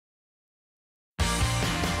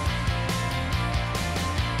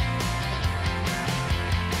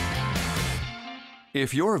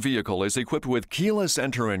If your vehicle is equipped with keyless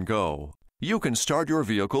enter and go, you can start your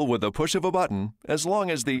vehicle with the push of a button as long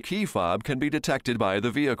as the key fob can be detected by the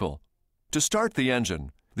vehicle. To start the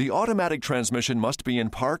engine, the automatic transmission must be in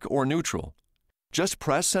park or neutral. Just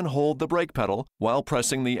press and hold the brake pedal while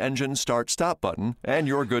pressing the engine start-stop button and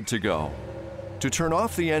you're good to go. To turn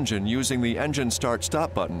off the engine using the engine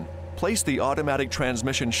start-stop button, place the automatic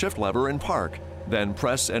transmission shift lever in park, then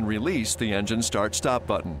press and release the engine start-stop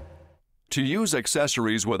button. To use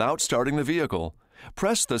accessories without starting the vehicle,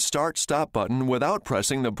 press the start-stop button without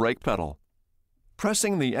pressing the brake pedal.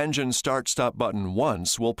 Pressing the engine start-stop button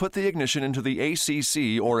once will put the ignition into the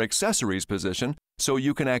ACC or accessories position so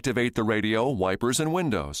you can activate the radio, wipers, and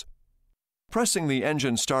windows. Pressing the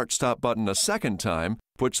engine start-stop button a second time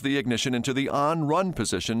puts the ignition into the on-run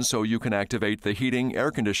position so you can activate the heating,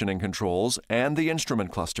 air conditioning controls, and the instrument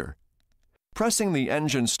cluster. Pressing the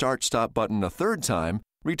engine start-stop button a third time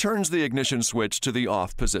returns the ignition switch to the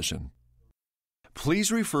off position.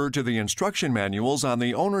 Please refer to the instruction manuals on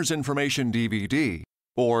the Owner's Information DVD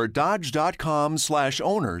or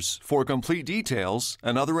dodge.com/owners for complete details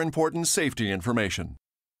and other important safety information.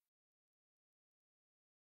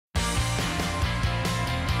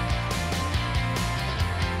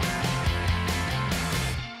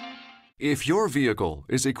 If your vehicle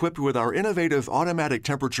is equipped with our innovative automatic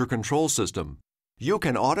temperature control system, you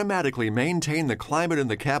can automatically maintain the climate in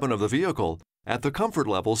the cabin of the vehicle at the comfort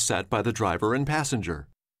level set by the driver and passenger.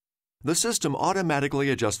 The system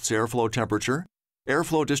automatically adjusts airflow temperature,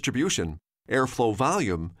 airflow distribution, airflow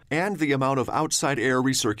volume, and the amount of outside air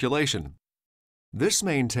recirculation. This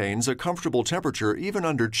maintains a comfortable temperature even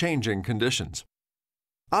under changing conditions.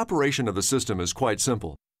 Operation of the system is quite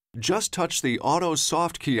simple. Just touch the Auto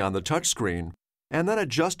Soft key on the touchscreen and then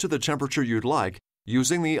adjust to the temperature you'd like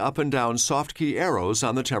using the up and down soft key arrows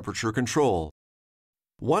on the temperature control.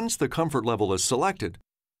 Once the comfort level is selected,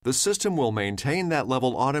 the system will maintain that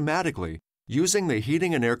level automatically using the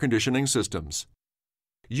heating and air conditioning systems.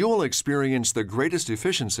 You will experience the greatest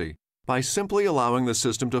efficiency by simply allowing the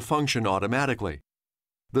system to function automatically.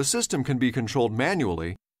 The system can be controlled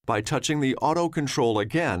manually by touching the auto control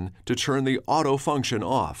again to turn the auto function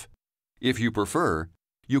off. If you prefer,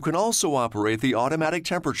 you can also operate the automatic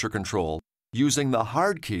temperature control using the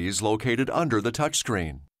hard keys located under the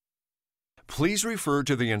touchscreen. Please refer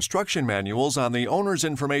to the instruction manuals on the Owner's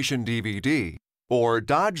Information DVD or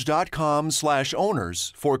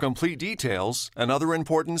dodge.com/owners for complete details and other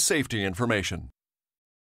important safety information.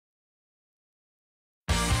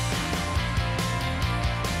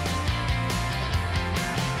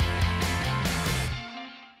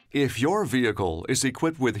 If your vehicle is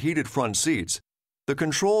equipped with heated front seats, the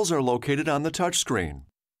controls are located on the touchscreen.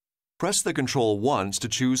 Press the control once to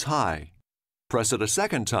choose high. Press it a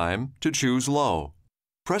second time to choose low.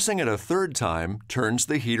 Pressing it a third time turns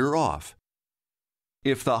the heater off.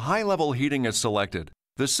 If the high-level heating is selected,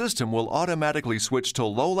 the system will automatically switch to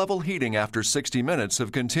low-level heating after 60 minutes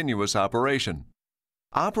of continuous operation.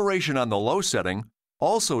 Operation on the low setting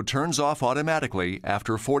also turns off automatically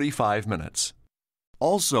after 45 minutes.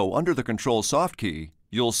 Also, under the Control Soft key,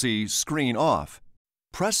 you'll see Screen Off.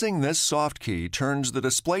 Pressing this soft key turns the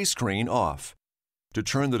display screen off. To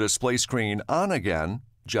turn the display screen on again,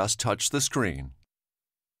 just touch the screen.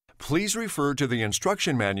 Please refer to the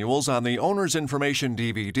instruction manuals on the Owner's Information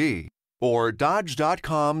DVD or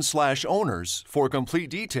dodge.com/owners for complete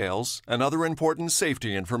details and other important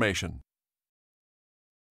safety information.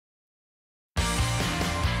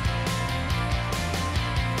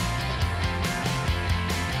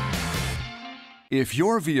 If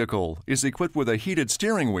your vehicle is equipped with a heated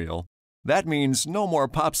steering wheel, that means no more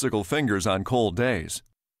popsicle fingers on cold days.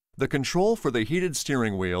 The control for the heated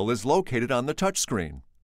steering wheel is located on the touchscreen.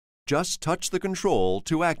 Just touch the control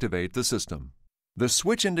to activate the system. The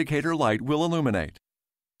switch indicator light will illuminate.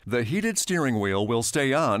 The heated steering wheel will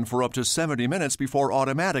stay on for up to 70 minutes before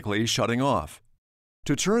automatically shutting off.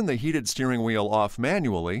 To turn the heated steering wheel off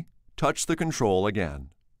manually, touch the control again.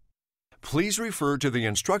 Please refer to the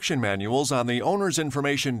instruction manuals on the Owner's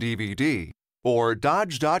Information DVD or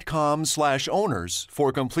dodge.com/owners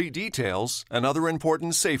for complete details and other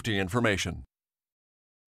important safety information.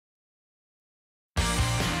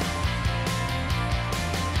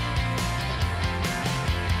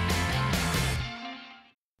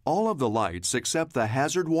 All of the lights except the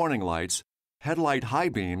hazard warning lights, headlight high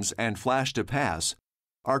beams, and flash to pass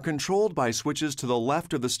are controlled by switches to the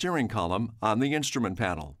left of the steering column on the instrument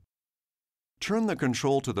panel. Turn the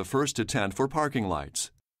control to the first detent for parking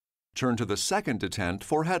lights. Turn to the second detent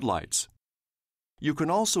for headlights. You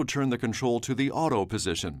can also turn the control to the auto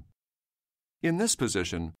position. In this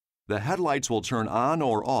position, the headlights will turn on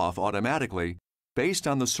or off automatically based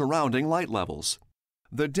on the surrounding light levels.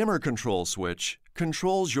 The dimmer control switch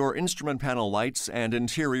controls your instrument panel lights and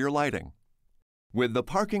interior lighting. With the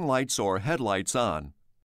parking lights or headlights on,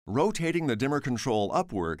 rotating the dimmer control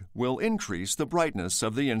upward will increase the brightness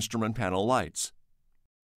of the instrument panel lights.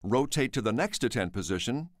 Rotate to the next detent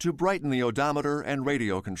position to brighten the odometer and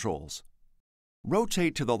radio controls.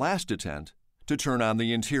 Rotate to the last detent to turn on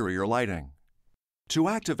the interior lighting. To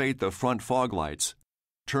activate the front fog lights,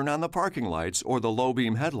 turn on the parking lights or the low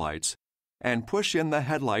beam headlights and push in the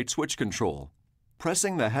headlight switch control.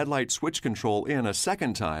 Pressing the headlight switch control in a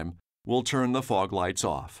second time will turn the fog lights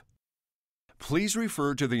off. Please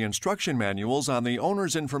refer to the instruction manuals on the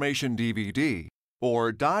Owner's Information DVD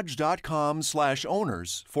or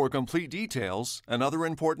dodge.com/owners for complete details and other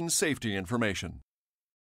important safety information.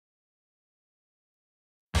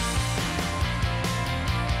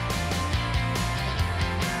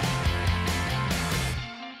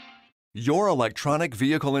 Your Electronic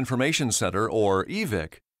Vehicle Information Center, or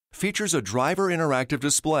EVIC, features a driver interactive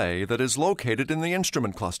display that is located in the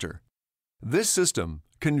instrument cluster. This system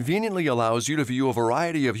conveniently allows you to view a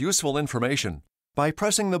variety of useful information by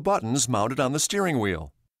pressing the buttons mounted on the steering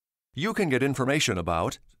wheel. You can get information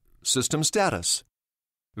about system status,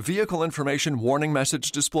 vehicle information warning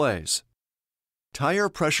message displays, tire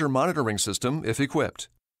pressure monitoring system if equipped,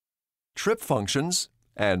 trip functions,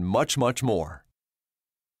 and much more.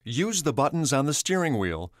 Use the buttons on the steering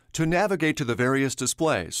wheel to navigate to the various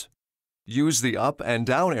displays. Use the up and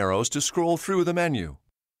down arrows to scroll through the menu.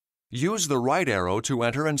 Use the right arrow to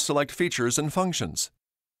enter and select features and functions.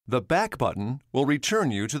 The back button will return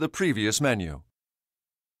you to the previous menu.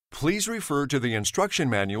 Please refer to the instruction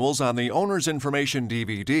manuals on the Owner's Information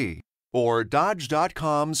DVD or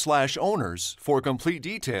dodge.com/owners for complete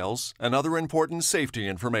details and other important safety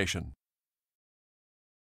information.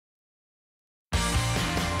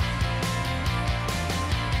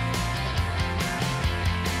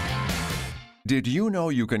 Did you know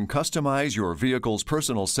you can customize your vehicle's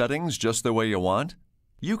personal settings just the way you want?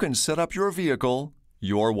 You can set up your vehicle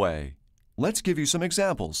your way. Let's give you some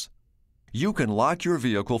examples. You can lock your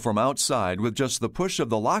vehicle from outside with just the push of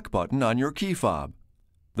the lock button on your key fob.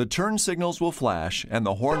 The turn signals will flash and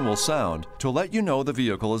the horn will sound to let you know the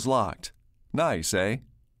vehicle is locked. Nice, eh?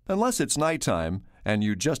 Unless it's nighttime and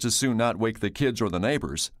you'd just as soon not wake the kids or the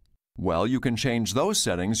neighbors. Well, you can change those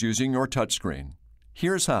settings using your touchscreen.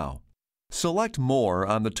 Here's how. Select More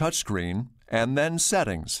on the touchscreen and then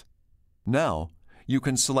Settings. Now, you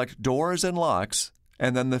can select Doors and Locks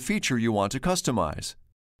and then the feature you want to customize.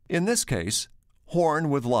 In this case, Horn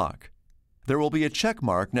with Lock. There will be a check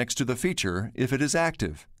mark next to the feature if it is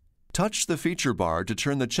active. Touch the feature bar to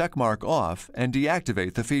turn the check mark off and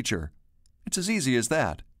deactivate the feature. It's as easy as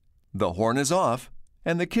that. The horn is off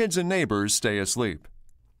and the kids and neighbors stay asleep.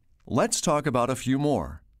 Let's talk about a few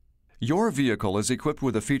more. Your vehicle is equipped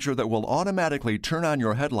with a feature that will automatically turn on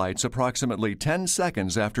your headlights approximately 10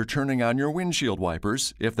 seconds after turning on your windshield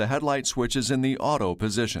wipers if the headlight switch is in the auto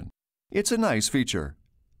position. It's a nice feature.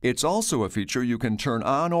 It's also a feature you can turn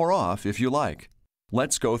on or off if you like.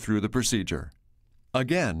 Let's go through the procedure.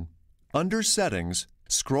 Again, under Settings,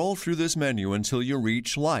 scroll through this menu until you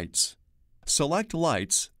reach Lights. Select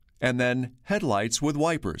Lights and then Headlights with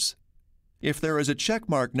Wipers. If there is a check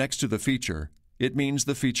mark next to the feature, it means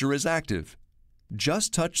the feature is active.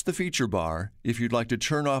 Just touch the feature bar if you'd like to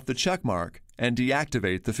turn off the check mark and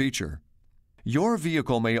deactivate the feature. Your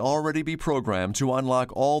vehicle may already be programmed to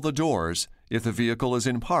unlock all the doors if the vehicle is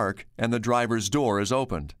in park and the driver's door is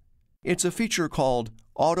opened. It's a feature called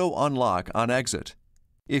Auto Unlock on Exit.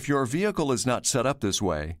 If your vehicle is not set up this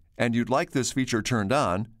way and you'd like this feature turned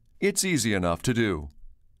on, it's easy enough to do.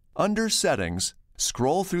 Under Settings,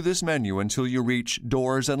 scroll through this menu until you reach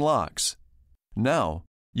Doors and Locks. Now,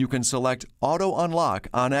 you can select Auto Unlock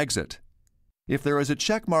on Exit. If there is a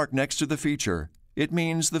check mark next to the feature, it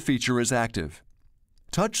means the feature is active.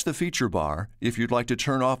 Touch the feature bar if you'd like to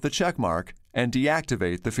turn off the check mark and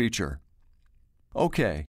deactivate the feature.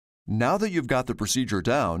 Okay, now that you've got the procedure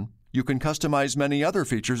down, you can customize many other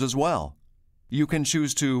features as well. You can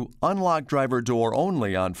choose to unlock driver door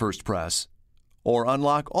only on first press, or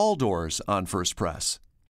unlock all doors on first press.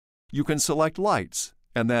 You can select lights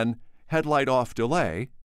and then headlight off delay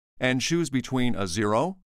and choose between a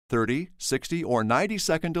 0, 30, 60, or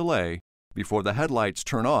 90-second delay before the headlights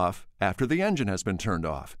turn off after the engine has been turned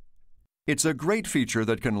off. It's a great feature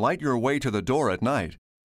that can light your way to the door at night,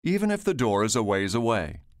 even if the door is a ways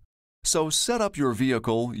away. So set up your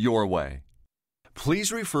vehicle your way.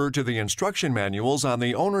 Please refer to the instruction manuals on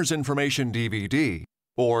the Owner's Information DVD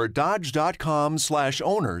or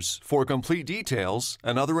dodge.com/owners for complete details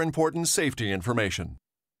and other important safety information.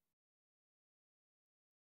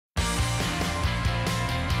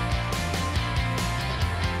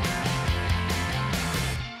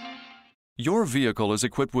 Your vehicle is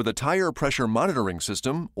equipped with a Tire Pressure Monitoring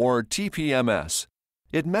System, or TPMS.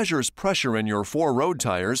 It measures pressure in your 4 road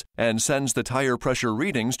tires and sends the tire pressure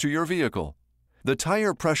readings to your vehicle. The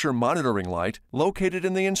tire pressure monitoring light, located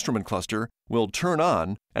in the instrument cluster, will turn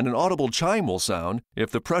on and an audible chime will sound if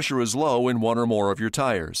the pressure is low in one or more of your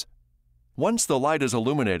tires. Once the light is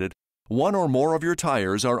illuminated, one or more of your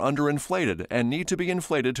tires are underinflated and need to be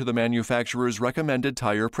inflated to the manufacturer's recommended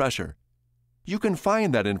tire pressure. You can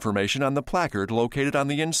find that information on the placard located on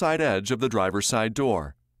the inside edge of the driver's side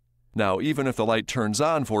door. Now, even if the light turns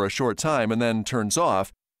on for a short time and then turns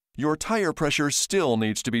off, your tire pressure still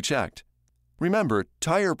needs to be checked. Remember,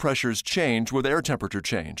 tire pressures change with air temperature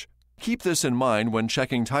change. Keep this in mind when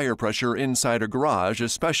checking tire pressure inside a garage,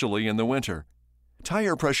 especially in the winter.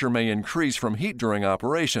 Tire pressure may increase from heat during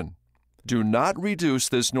operation. Do not reduce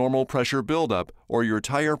this normal pressure buildup or your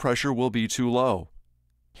tire pressure will be too low.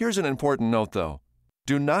 Here's an important note though.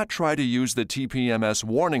 Do not try to use the TPMS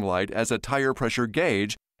warning light as a tire pressure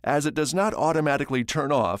gauge, as it does not automatically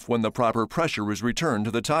turn off when the proper pressure is returned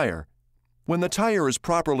to the tire. When the tire is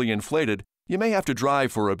properly inflated, you may have to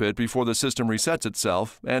drive for a bit before the system resets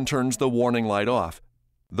itself and turns the warning light off.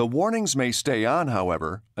 The warnings may stay on,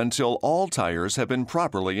 however, until all tires have been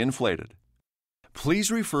properly inflated. Please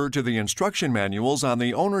refer to the instruction manuals on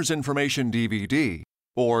the Owner's Information DVD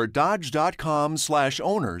or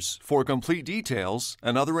dodge.com/owners for complete details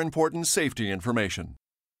and other important safety information.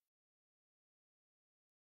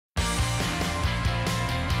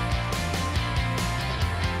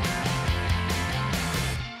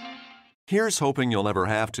 Here's hoping you'll never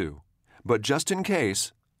have to. But just in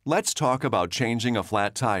case, let's talk about changing a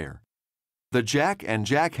flat tire. The jack and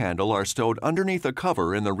jack handle are stowed underneath a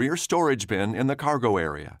cover in the rear storage bin in the cargo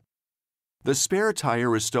area. The spare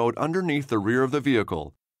tire is stowed underneath the rear of the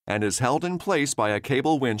vehicle and is held in place by a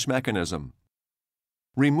cable winch mechanism.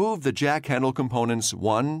 Remove the jack handle components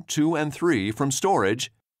 1, 2, and 3 from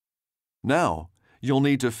storage. Now, you'll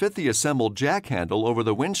need to fit the assembled jack handle over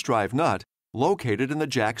the winch drive nut located in the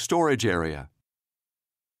jack storage area.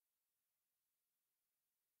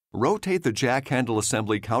 Rotate the jack handle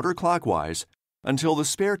assembly counterclockwise until the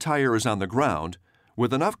spare tire is on the ground,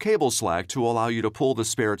 with enough cable slack to allow you to pull the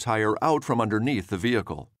spare tire out from underneath the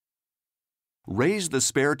vehicle. Raise the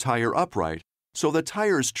spare tire upright so the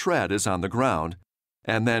tire's tread is on the ground,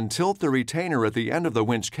 and then tilt the retainer at the end of the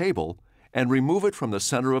winch cable and remove it from the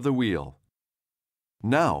center of the wheel.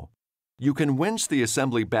 Now, you can winch the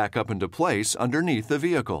assembly back up into place underneath the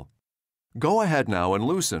vehicle. Go ahead now and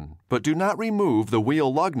loosen, but do not remove the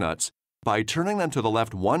wheel lug nuts by turning them to the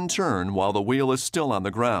left one turn while the wheel is still on the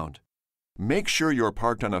ground. Make sure you're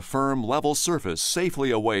parked on a firm, level surface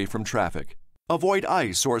safely away from traffic. Avoid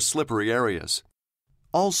ice or slippery areas.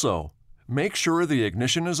 Also, make sure the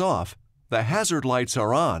ignition is off, the hazard lights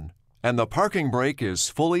are on, and the parking brake is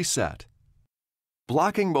fully set.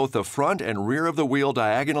 Blocking both the front and rear of the wheel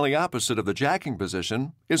diagonally opposite of the jacking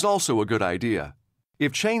position is also a good idea.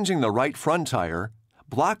 If changing the right front tire,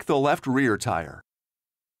 block the left rear tire.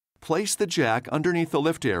 Place the jack underneath the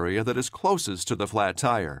lift area that is closest to the flat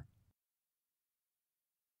tire.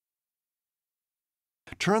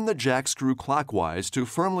 Turn the jack screw clockwise to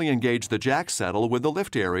firmly engage the jack saddle with the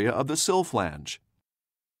lift area of the sill flange.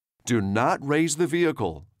 Do not raise the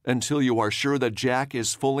vehicle until you are sure the jack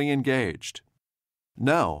is fully engaged.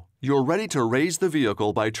 Now, you're ready to raise the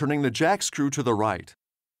vehicle by turning the jack screw to the right.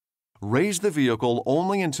 Raise the vehicle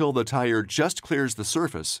only until the tire just clears the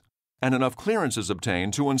surface and enough clearance is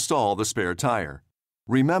obtained to install the spare tire.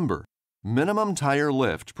 Remember, minimum tire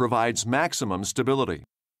lift provides maximum stability.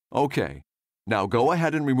 Okay, now go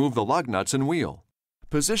ahead and remove the lug nuts and wheel.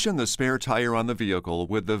 Position the spare tire on the vehicle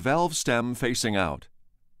with the valve stem facing out.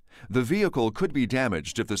 The vehicle could be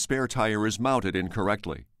damaged if the spare tire is mounted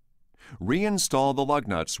incorrectly. Reinstall the lug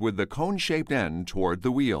nuts with the cone-shaped end toward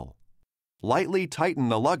the wheel. Lightly tighten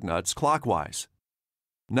the lug nuts clockwise.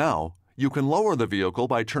 Now, you can lower the vehicle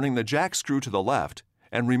by turning the jack screw to the left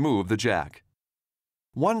and remove the jack.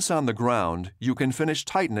 Once on the ground, you can finish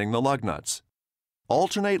tightening the lug nuts.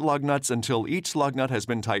 Alternate lug nuts until each lug nut has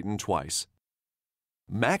been tightened twice.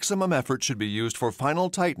 Maximum effort should be used for final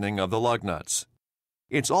tightening of the lug nuts.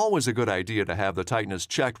 It's always a good idea to have the tightness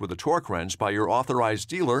checked with a torque wrench by your authorized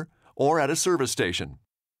dealer or at a service station.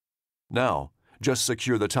 Now, just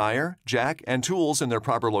secure the tire, jack, and tools in their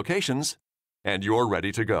proper locations, and you're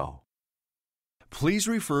ready to go. Please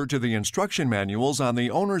refer to the instruction manuals on the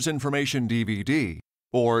Owner's Information DVD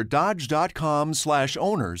or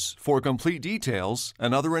dodge.com/owners for complete details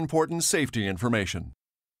and other important safety information.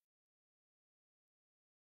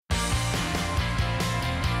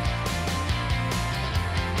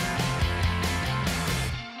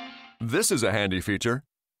 This is a handy feature.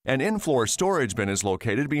 An in-floor storage bin is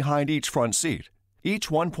located behind each front seat. Each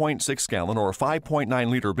 1.6-gallon or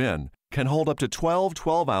 5.9-liter bin can hold up to 12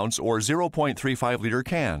 12-ounce or 0.35-liter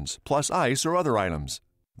cans, plus ice or other items.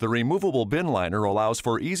 The removable bin liner allows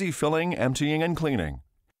for easy filling, emptying, and cleaning.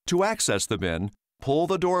 To access the bin, pull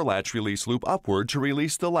the door latch release loop upward to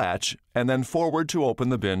release the latch and then forward to open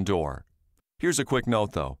the bin door. Here's a quick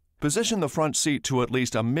note though. Position the front seat to at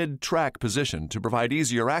least a mid-track position to provide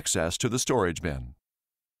easier access to the storage bin.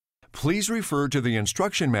 Please refer to the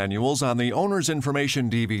instruction manuals on the Owner's Information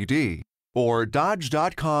DVD or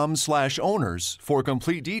dodge.com/owners for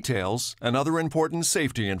complete details and other important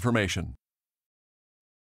safety information.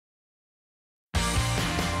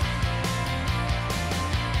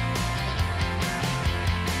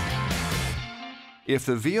 If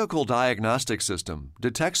the vehicle diagnostic system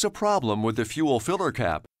detects a problem with the fuel filler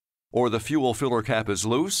cap, or the fuel filler cap is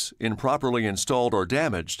loose, improperly installed, or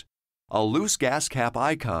damaged, a loose gas cap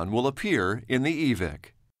icon will appear in the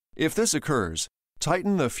EVIC. If this occurs,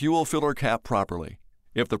 tighten the fuel filler cap properly.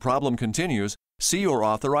 If the problem continues, see your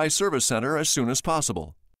authorized service center as soon as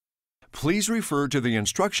possible. Please refer to the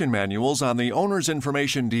instruction manuals on the Owner's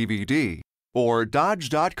Information DVD or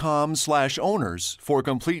dodge.com/owners for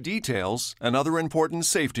complete details and other important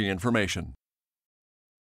safety information.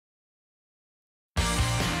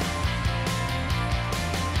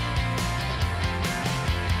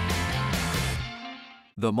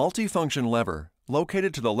 The multifunction lever,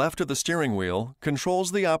 located to the left of the steering wheel,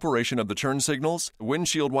 controls the operation of the turn signals,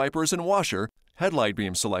 windshield wipers and washer, headlight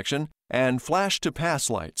beam selection, and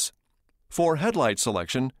flash-to-pass lights. For headlight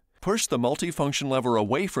selection, push the multifunction lever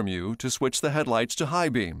away from you to switch the headlights to high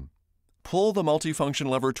beam. Pull the multifunction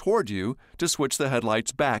lever toward you to switch the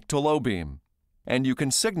headlights back to low beam. And you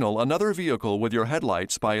can signal another vehicle with your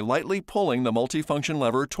headlights by lightly pulling the multifunction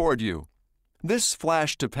lever toward you. This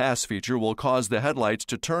flash-to-pass feature will cause the headlights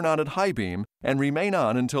to turn on at high beam and remain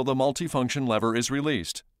on until the multifunction lever is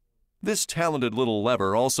released. This talented little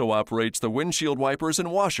lever also operates the windshield wipers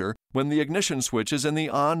and washer when the ignition switch is in the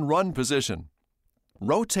on-run position.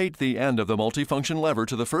 Rotate the end of the multifunction lever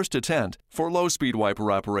to the first detent for low-speed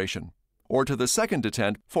wiper operation, or to the second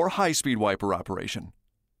detent for high-speed wiper operation.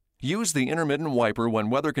 Use the intermittent wiper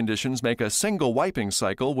when weather conditions make a single wiping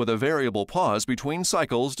cycle with a variable pause between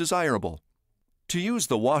cycles desirable. To use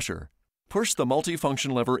the washer, push the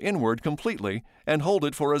multifunction lever inward completely and hold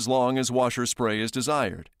it for as long as washer spray is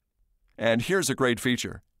desired. And here's a great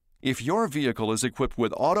feature. If your vehicle is equipped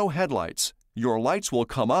with auto headlights, your lights will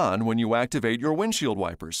come on when you activate your windshield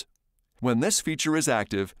wipers. When this feature is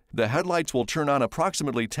active, the headlights will turn on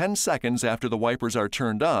approximately 10 seconds after the wipers are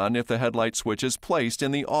turned on if the headlight switch is placed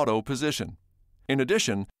in the auto position. In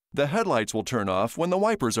addition, the headlights will turn off when the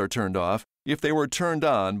wipers are turned off if they were turned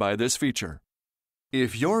on by this feature.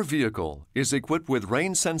 If your vehicle is equipped with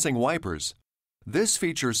rain-sensing wipers, this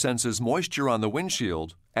feature senses moisture on the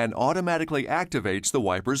windshield and automatically activates the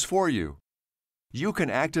wipers for you. You can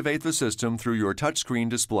activate the system through your touchscreen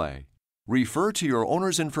display. Refer to your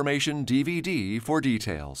Owner's Information DVD for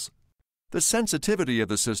details. The sensitivity of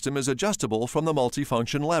the system is adjustable from the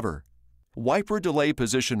multifunction lever. Wiper delay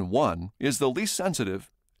position 1 is the least sensitive,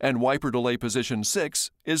 and wiper delay position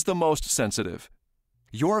 6 is the most sensitive.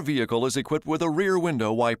 Your vehicle is equipped with a rear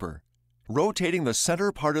window wiper. Rotating the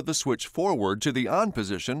center part of the switch forward to the on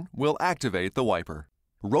position will activate the wiper.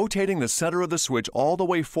 Rotating the center of the switch all the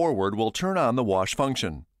way forward will turn on the wash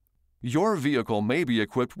function. Your vehicle may be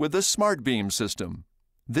equipped with the Smart Beam system.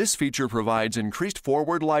 This feature provides increased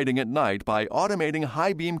forward lighting at night by automating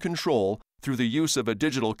high beam control through the use of a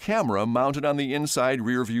digital camera mounted on the inside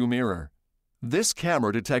rear view mirror. This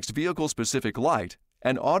camera detects vehicle-specific light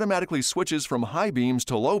and automatically switches from high beams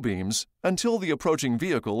to low beams until the approaching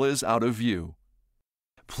vehicle is out of view.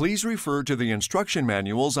 Please refer to the instruction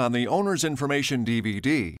manuals on the Owner's Information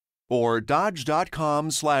DVD or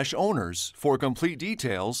dodge.com/owners for complete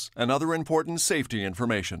details and other important safety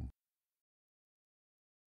information.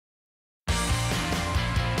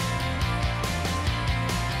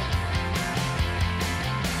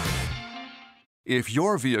 If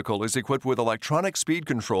your vehicle is equipped with electronic speed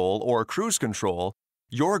control or cruise control,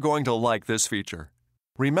 you're going to like this feature.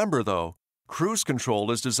 Remember though, cruise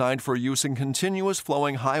control is designed for use in continuous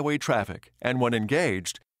flowing highway traffic and when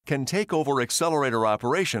engaged, can take over accelerator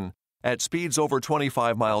operation at speeds over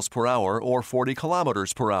 25 miles per hour or 40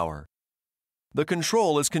 kilometers per hour. The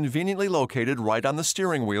control is conveniently located right on the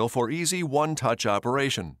steering wheel for easy one-touch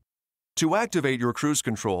operation. To activate your cruise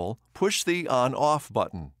control, push the on-off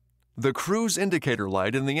button. The cruise indicator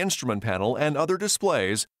light in the instrument panel and other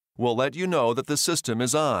displays will let you know that the system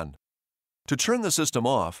is on. To turn the system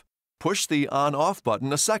off, push the on-off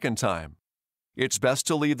button a second time. It's best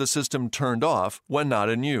to leave the system turned off when not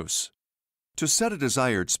in use. To set a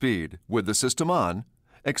desired speed with the system on,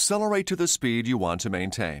 accelerate to the speed you want to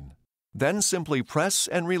maintain. Then simply press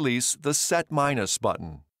and release the Set Minus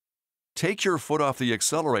button. Take your foot off the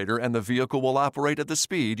accelerator and the vehicle will operate at the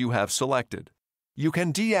speed you have selected. You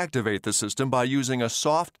can deactivate the system by using a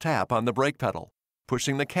soft tap on the brake pedal,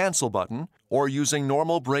 pushing the cancel button, or using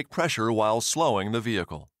normal brake pressure while slowing the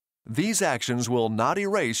vehicle. These actions will not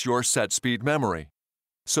erase your set speed memory.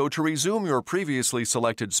 So to resume your previously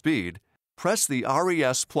selected speed, press the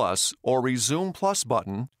RES Plus or Resume Plus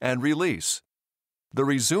button and release. The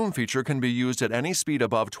resume feature can be used at any speed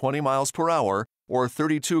above 20 miles per hour or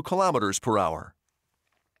 32 kilometers per hour.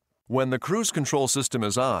 When the cruise control system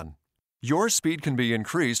is on, your speed can be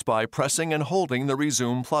increased by pressing and holding the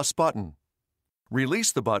Resume Plus button.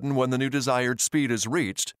 Release the button when the new desired speed is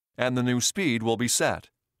reached and the new speed will be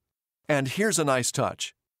set. And here's a nice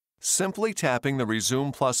touch. Simply tapping the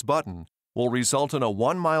Resume Plus button will result in a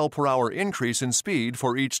 1 mile per hour increase in speed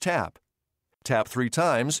for each tap. Tap 3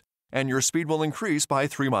 times and your speed will increase by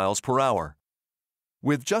 3 miles per hour.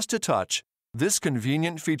 With just a touch, this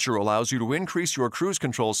convenient feature allows you to increase your cruise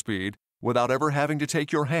control speed without ever having to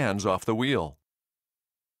take your hands off the wheel.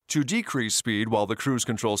 To decrease speed while the cruise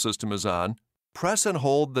control system is on, press and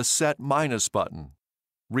hold the Set Minus button.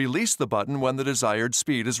 Release the button when the desired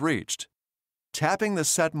speed is reached. Tapping the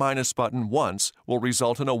Set Minus button once will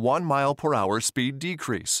result in a 1 mile per hour speed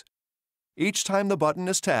decrease. Each time the button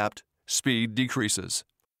is tapped, speed decreases.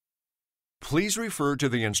 Please refer to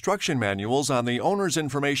the instruction manuals on the Owner's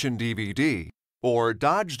Information DVD or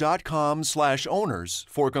dodge.com/owners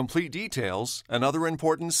for complete details and other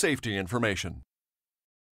important safety information.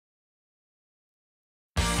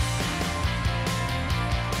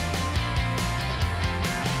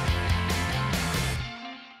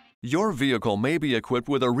 Your vehicle may be equipped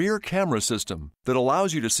with a rear camera system that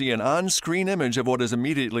allows you to see an on-screen image of what is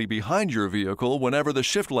immediately behind your vehicle whenever the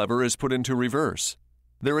shift lever is put into reverse.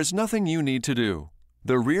 There is nothing you need to do.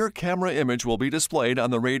 The rear camera image will be displayed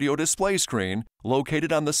on the radio display screen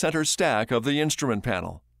located on the center stack of the instrument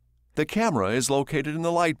panel. The camera is located in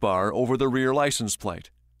the light bar over the rear license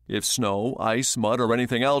plate. If snow, ice, mud, or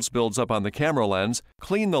anything else builds up on the camera lens,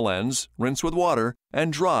 clean the lens, rinse with water,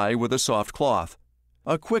 and dry with a soft cloth.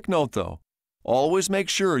 A quick note though, always make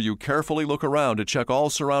sure you carefully look around to check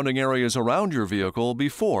all surrounding areas around your vehicle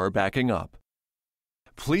before backing up.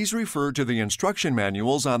 Please refer to the instruction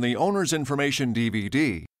manuals on the Owner's Information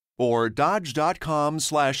DVD or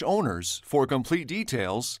dodge.com/owners for complete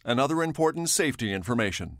details and other important safety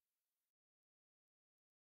information.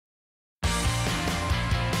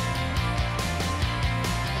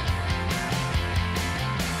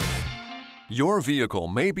 Your vehicle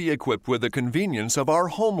may be equipped with the convenience of our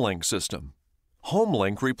HomeLink system.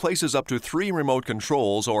 HomeLink replaces up to 3 remote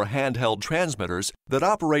controls or handheld transmitters that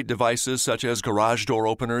operate devices such as garage door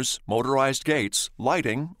openers, motorized gates,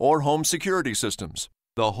 lighting, or home security systems.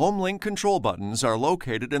 The HomeLink control buttons are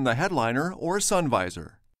located in the headliner or sun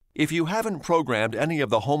visor. If you haven't programmed any of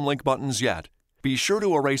the HomeLink buttons yet, be sure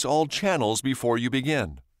to erase all channels before you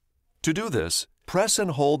begin. To do this, press and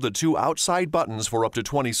hold the 2 outside buttons for up to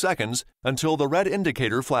 20 seconds until the red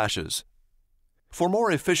indicator flashes. For more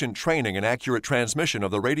efficient training and accurate transmission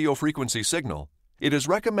of the radio frequency signal, it is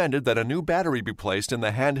recommended that a new battery be placed in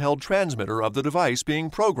the handheld transmitter of the device being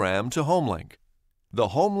programmed to HomeLink. The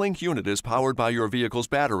HomeLink unit is powered by your vehicle's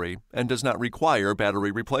battery and does not require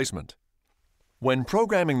battery replacement. When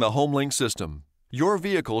programming the HomeLink system, your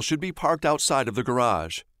vehicle should be parked outside of the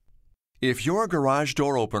garage. If your garage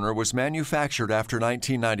door opener was manufactured after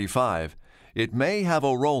 1995, it may have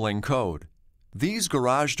a rolling code. These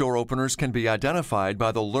garage door openers can be identified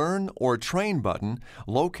by the Learn or Train button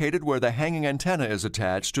located where the hanging antenna is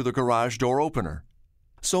attached to the garage door opener.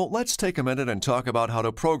 So let's take a minute and talk about how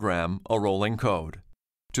to program a rolling code.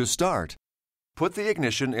 To start, put the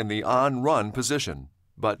ignition in the on-run position,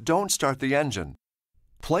 but don't start the engine.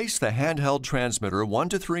 Place the handheld transmitter 1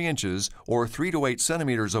 to 3 inches or 3 to 8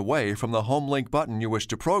 centimeters away from the HomeLink button you wish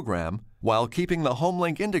to program while keeping the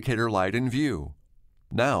HomeLink indicator light in view.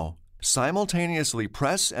 Now, simultaneously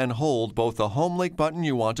press and hold both the HomeLink button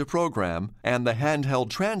you want to program and the handheld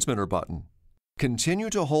transmitter button. Continue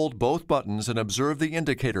to hold both buttons and observe the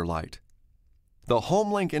indicator light. The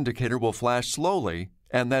HomeLink indicator will flash slowly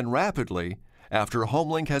and then rapidly after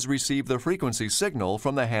HomeLink has received the frequency signal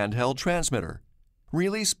from the handheld transmitter.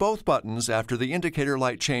 Release both buttons after the indicator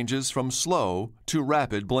light changes from slow to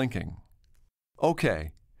rapid blinking.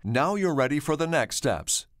 Okay, now you're ready for the next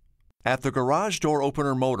steps. At the garage door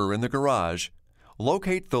opener motor in the garage,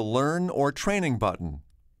 locate the Learn or Training button.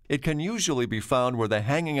 It can usually be found where the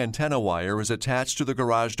hanging antenna wire is attached to the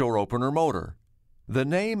garage door opener motor. The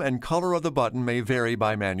name and color of the button may vary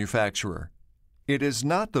by manufacturer. It is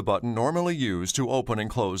not the button normally used to open and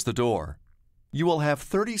close the door. You will have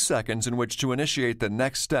 30 seconds in which to initiate the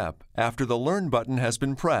next step after the Learn button has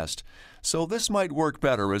been pressed, so this might work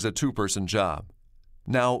better as a two-person job.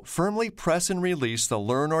 Now, firmly press and release the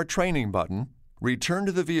Learn or Training button, return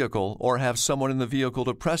to the vehicle, or have someone in the vehicle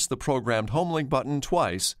to press the programmed HomeLink button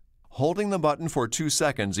twice, holding the button for 2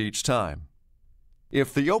 seconds each time.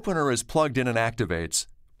 If the opener is plugged in and activates,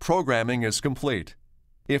 programming is complete.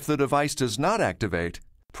 If the device does not activate,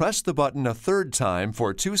 press the button a third time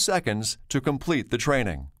for 2 seconds to complete the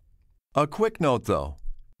training. A quick note though,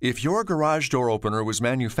 if your garage door opener was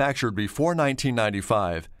manufactured before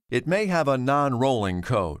 1995, it may have a non-rolling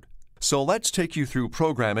code. So let's take you through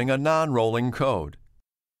programming a non-rolling code.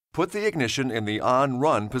 Put the ignition in the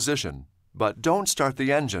on-run position, but don't start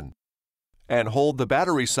the engine. And hold the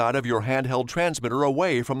battery side of your handheld transmitter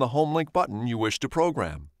away from the HomeLink button you wish to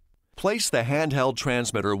program. Place the handheld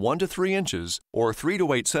transmitter 1 to 3 inches or 3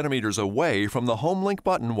 to 8 centimeters away from the HomeLink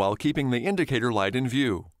button while keeping the indicator light in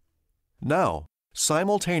view. Now,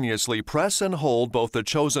 simultaneously press and hold both the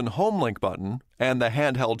chosen HomeLink button and the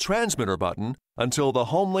handheld transmitter button until the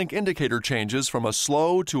HomeLink indicator changes from a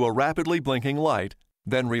slow to a rapidly blinking light,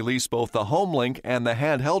 then release both the HomeLink and the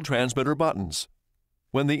handheld transmitter buttons.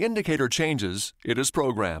 When the indicator changes, it is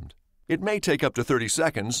programmed. It may take up to 30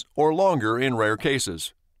 seconds or longer in rare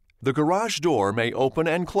cases. The garage door may open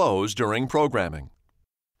and close during programming.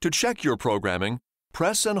 To check your programming,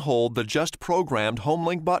 press and hold the just programmed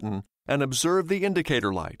HomeLink button and observe the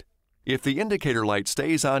indicator light. If the indicator light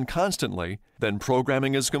stays on constantly, then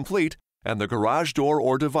programming is complete and the garage door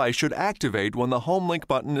or device should activate when the HomeLink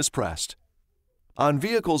button is pressed. On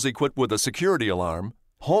vehicles equipped with a security alarm,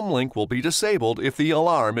 HomeLink will be disabled if the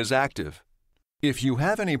alarm is active. If you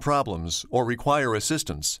have any problems or require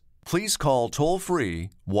assistance, please call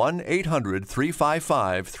toll-free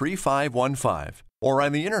 1-800-355-3515 or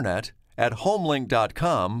on the internet at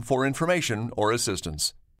homelink.com for information or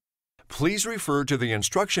assistance. Please refer to the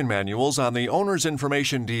instruction manuals on the Owner's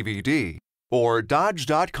Information DVD or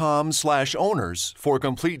dodge.com/owners for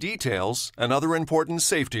complete details and other important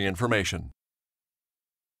safety information.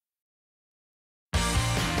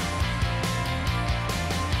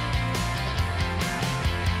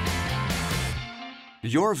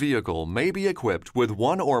 Your vehicle may be equipped with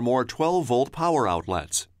one or more 12-volt power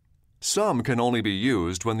outlets. Some can only be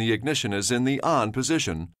used when the ignition is in the on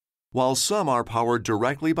position, while some are powered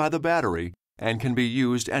directly by the battery and can be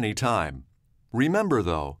used any time. Remember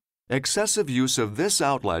though, excessive use of this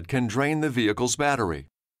outlet can drain the vehicle's battery.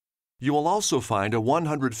 You will also find a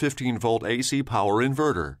 115-volt AC power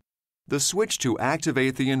inverter. The switch to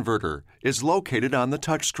activate the inverter is located on the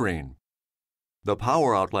touchscreen. The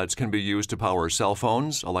power outlets can be used to power cell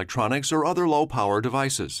phones, electronics, or other low-power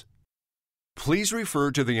devices. Please refer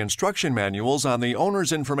to the instruction manuals on the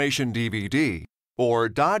Owner's Information DVD or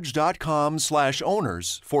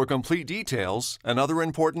dodge.com/owners for complete details and other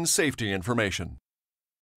important safety information.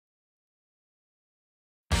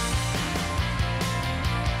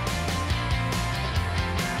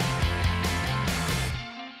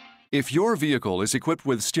 If your vehicle is equipped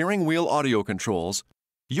with steering wheel audio controls,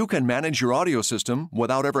 you can manage your audio system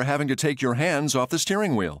without ever having to take your hands off the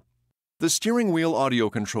steering wheel. The steering wheel audio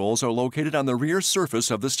controls are located on the rear surface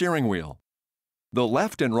of the steering wheel. The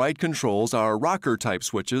left and right controls are rocker-type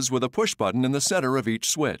switches with a push button in the center of each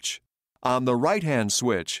switch. On the right-hand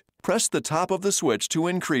switch, press the top of the switch to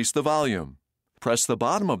increase the volume. Press the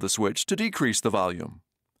bottom of the switch to decrease the volume.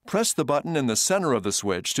 Press the button in the center of the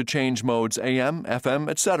switch to change modes AM, FM,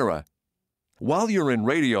 etc. While you're in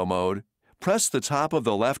radio mode, press the top of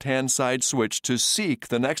the left-hand side switch to seek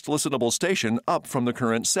the next listenable station up from the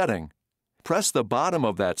current setting. Press the bottom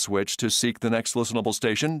of that switch to seek the next listenable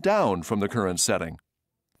station down from the current setting.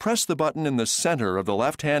 Press the button in the center of the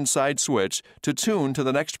left-hand side switch to tune to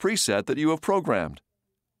the next preset that you have programmed.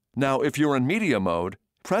 Now, if you're in media mode,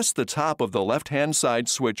 press the top of the left-hand side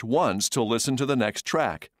switch once to listen to the next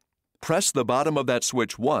track. Press the bottom of that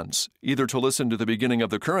switch once, either to listen to the beginning of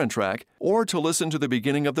the current track or to listen to the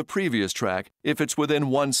beginning of the previous track if it's within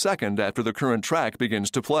 1 second after the current track begins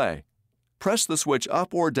to play. Press the switch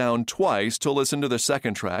up or down twice to listen to the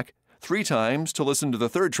second track, 3 times to listen to the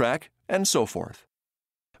third track, and so forth.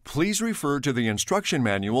 Please refer to the instruction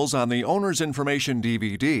manuals on the Owner's Information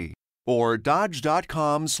DVD or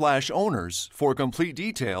dodge.com/owners for complete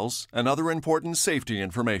details and other important safety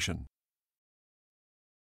information.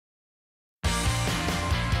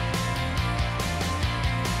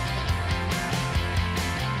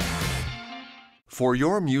 For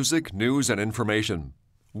your music, news, and information,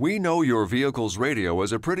 we know your vehicle's radio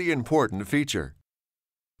is a pretty important feature.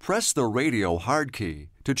 Press the radio hard key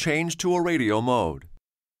to change to a radio mode.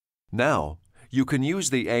 Now, you can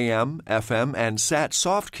use the AM, FM, and SAT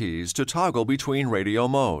soft keys to toggle between radio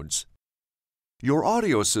modes. Your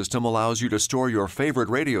audio system allows you to store your favorite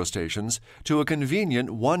radio stations to a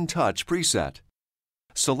convenient one-touch preset.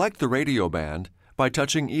 Select the radio band by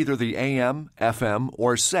touching either the AM, FM,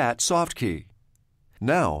 or SAT soft key.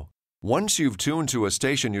 Now, once you've tuned to a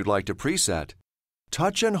station you'd like to preset,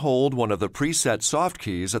 touch and hold one of the preset soft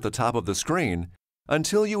keys at the top of the screen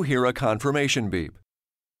until you hear a confirmation beep.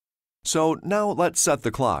 So now let's set the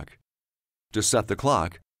clock. To set the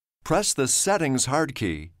clock, press the Settings hard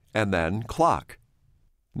key and then Clock.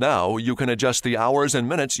 Now you can adjust the hours and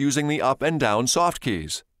minutes using the up and down soft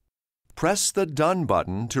keys. Press the Done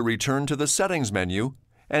button to return to the Settings menu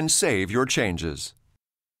and save your changes.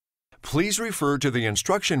 Please refer to the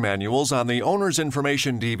instruction manuals on the Owner's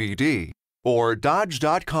Information DVD or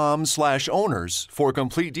dodge.com/owners for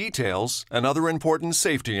complete details and other important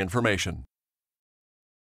safety information.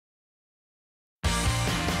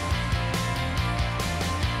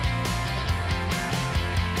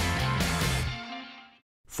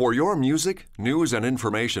 For your music, news, and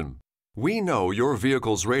information, we know your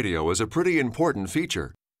vehicle's radio is a pretty important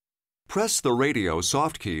feature. Press the radio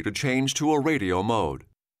soft key to change to a radio mode.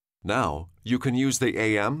 Now, you can use the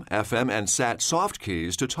AM, FM, and SAT soft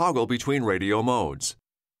keys to toggle between radio modes.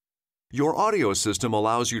 Your audio system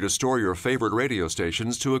allows you to store your favorite radio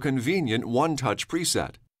stations to a convenient one-touch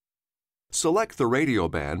preset. Select the radio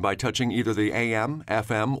band by touching either the AM,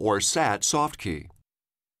 FM, or SAT soft key.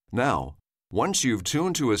 Now, once you've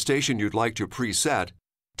tuned to a station you'd like to preset,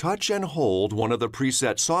 touch and hold one of the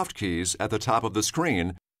preset soft keys at the top of the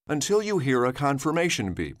screen until you hear a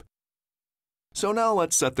confirmation beep. So now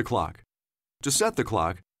let's set the clock. To set the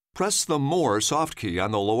clock, press the More soft key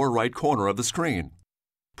on the lower right corner of the screen.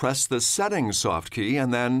 Press the Settings soft key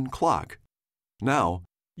and then Clock. Now,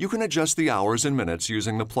 you can adjust the hours and minutes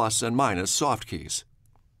using the plus and minus soft keys.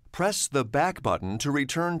 Press the Back button to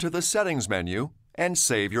return to the Settings menu and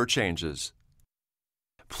save your changes.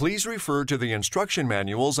 Please refer to the instruction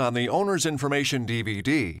manuals on the Owner's Information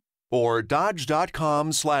DVD or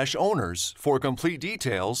dodge.com/owners for complete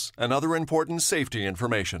details and other important safety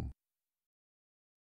information.